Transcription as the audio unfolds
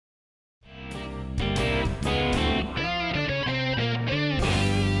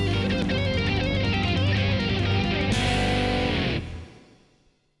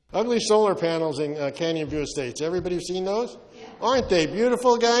ugly solar panels in Canyon View Estates. Everybody seen those? Aren't they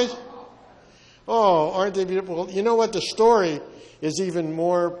beautiful, guys? Oh, aren't they beautiful? You know what? The story is even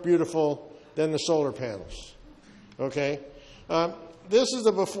more beautiful than the solar panels. Okay? This is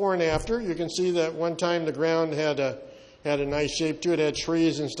the before and after. You can see that one time the ground had a nice shape to it. It had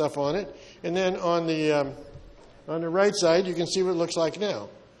trees and stuff on it. And then on the right side, you can see what it looks like now.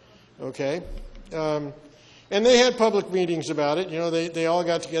 Okay? And they had public meetings about it. You know, they all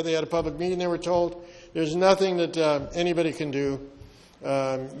got together. They had a public meeting. They were told there's nothing that anybody can do.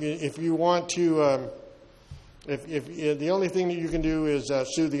 If you want to, if the only thing that you can do is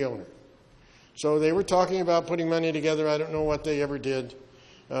sue the owner. So they were talking about putting money together. I don't know what they ever did,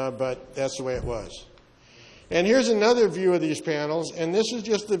 but that's the way it was. And here's another view of these panels, and this is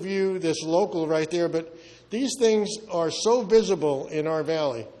just the view, this local right there, but these things are so visible in our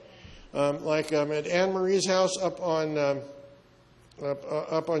valley. Like at Anne Marie's house up on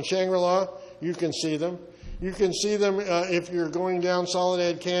Shangri-La, you can see them. You can see them if you're going down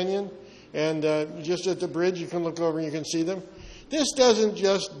Soledad Canyon, and just at the bridge, you can look over and you can see them. This doesn't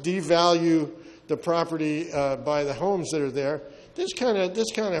just devalue the property by the homes that are there. This kind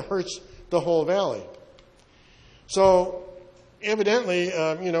of hurts the whole valley. So evidently,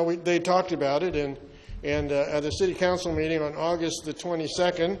 they talked about it, and at the city council meeting on August the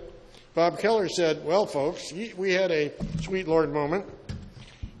 22nd, Bob Keller said, well, folks, we had a sweet Lord moment.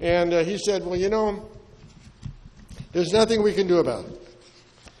 And he said, well, there's nothing we can do about it.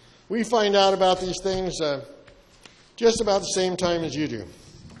 We find out about these things just about the same time as you do.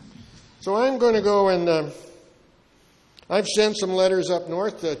 So I'm going to go and I've sent some letters up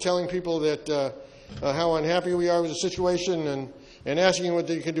north telling people that how unhappy we are with the situation and asking what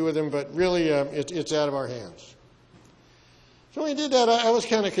they can do with them, but really it's out of our hands. So when I did that, I was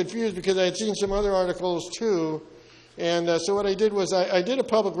kind of confused because I had seen some other articles too. And so what I did was I did a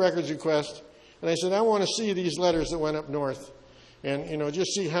public records request, and I said, I want to see these letters that went up north and,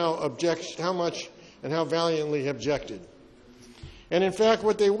 just see how much and how valiantly objected. And in fact,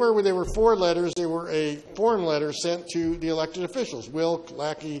 what they were 4 letters. They were a form letter sent to the elected officials, Wilk,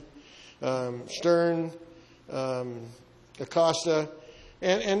 Lackey, Stern, Acosta.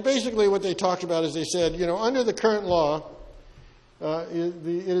 And basically what they talked about is they said, under the current law, it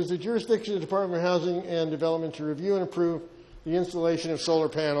is the jurisdiction of the Department of Housing and Development to review and approve the installation of solar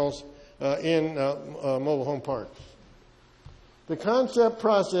panels in mobile home parks. The concept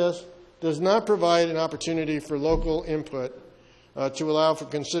process does not provide an opportunity for local input to allow for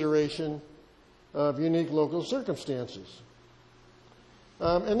consideration of unique local circumstances.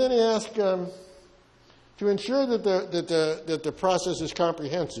 And then he asked to ensure that the process is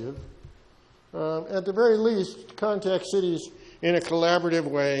comprehensive, at the very least, contact cities in a collaborative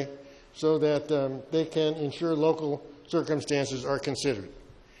way so that they can ensure local circumstances are considered.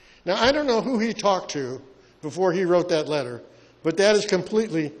 Now, I don't know who he talked to before he wrote that letter, but that is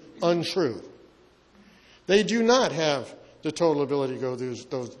completely untrue. They do not have the total ability to go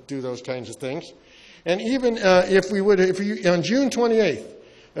do those kinds of things. And even on June 28th,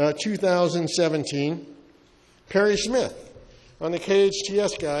 2017, Perry Smith, on the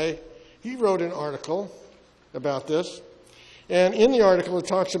KHTS guy, he wrote an article about this. And in the article, it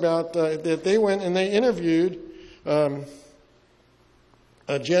talks about that they went and they interviewed a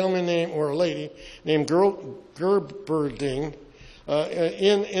gentleman or a lady named Gerberding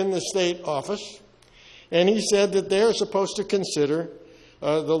in the state office. And he said that they're supposed to consider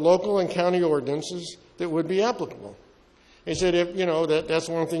the local and county ordinances that would be applicable. He said, that's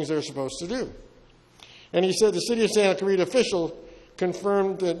one of the things they're supposed to do. And he said the city of Santa Clarita official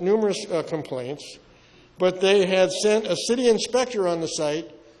confirmed that numerous complaints, but they had sent a city inspector on the site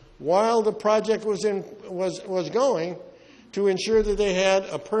while the project was going to ensure that they had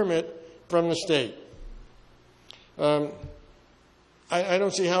a permit from the state. I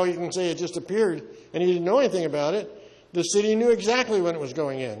don't see how you can say it just appeared and he didn't know anything about it. The city knew exactly when it was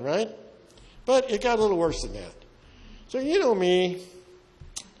going in, right? But it got a little worse than that. So you know me,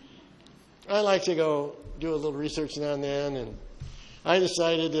 I like to go do a little research now and then, and I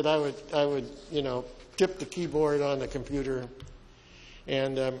decided that I would tip the keyboard on the computer,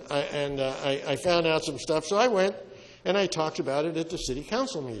 and I found out some stuff. So I went and I talked about it at the city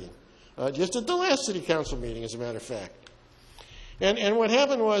council meeting, just at the last city council meeting, as a matter of fact. And what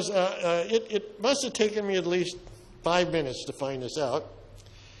happened was it must have taken me at least 5 minutes to find this out,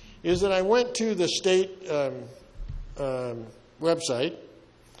 is that I went to the state website,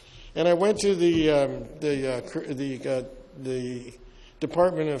 and I went to the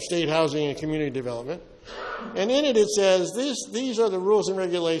Department of State Housing and Community Development, and in it says these are the rules and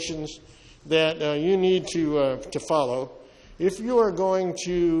regulations that you need to follow if you are going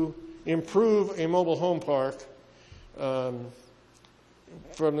to improve a mobile home park from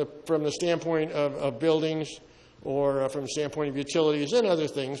the standpoint of buildings or from the standpoint of utilities and other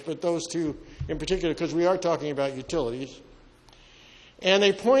things, but those two in particular, because we are talking about utilities. And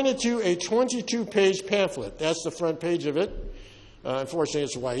they pointed to a 22-page pamphlet. That's the front page of it. Unfortunately,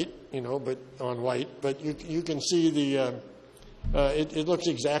 it's white, but on white. But you can see it looks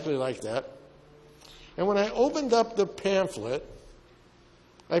exactly like that. And when I opened up the pamphlet,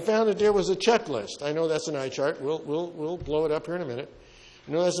 I found that there was a checklist. I know that's an eye chart. We'll blow it up here in a minute.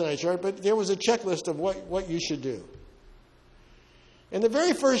 I know that's an eye chart, but there was a checklist of what you should do. And the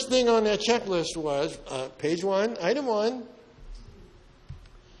very first thing on that checklist was, page 1, item 1,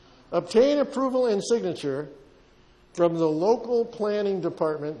 obtain approval and signature from the local planning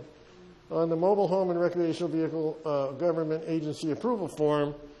department on the mobile home and recreational vehicle government agency approval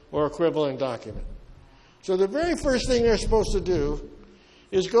form or equivalent document. So the very first thing they're supposed to do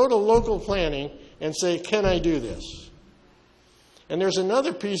is go to local planning and say, can I do this? And there's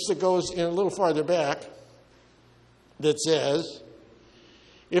another piece that goes in a little farther back that says,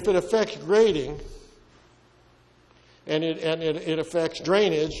 if it affects grading and it affects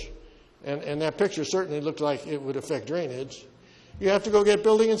drainage, and that picture certainly looked like it would affect drainage, you have to go get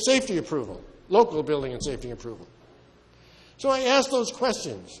building and safety approval, local building and safety approval. So I asked those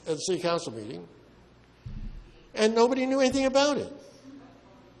questions at the city council meeting, and nobody knew anything about it.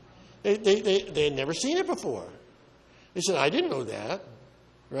 They had never seen it before. They said, I didn't know that,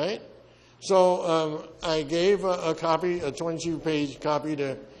 right? So I gave a copy, a 22-page copy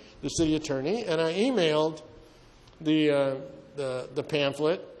to the city attorney, and I emailed the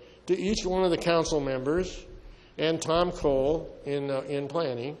pamphlet to each one of the council members and Tom Cole in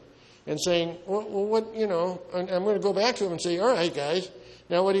planning, and saying, well, what, and I'm going to go back to him and say, all right, guys,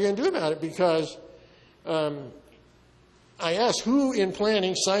 now what are you going to do about it? Because I asked who in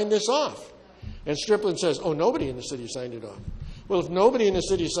planning signed this off. And Strickland says, oh, nobody in the city signed it off. Well, if nobody in the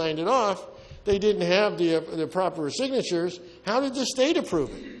city signed it off, they didn't have the proper signatures. How did the state approve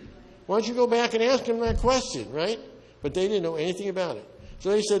it? Why don't you go back and ask them that question, right? But they didn't know anything about it.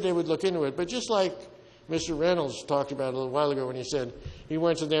 So they said they would look into it. But just like Mr. Reynolds talked about a little while ago when he said he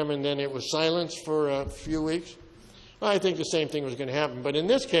went to them and then it was silence for a few weeks, well, I think the same thing was going to happen. But in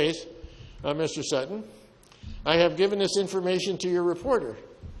this case, Mr. Sutton, I have given this information to your reporter,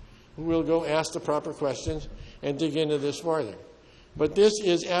 who will go ask the proper questions and dig into this farther. But this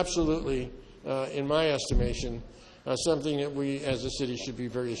is absolutely, in my estimation, something that we as a city should be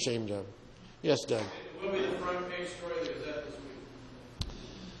very ashamed of. Yes, Doug? It will be the front page story of the Gazette this week.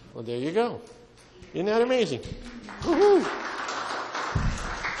 Well, there you go. Isn't that amazing? Woo-hoo!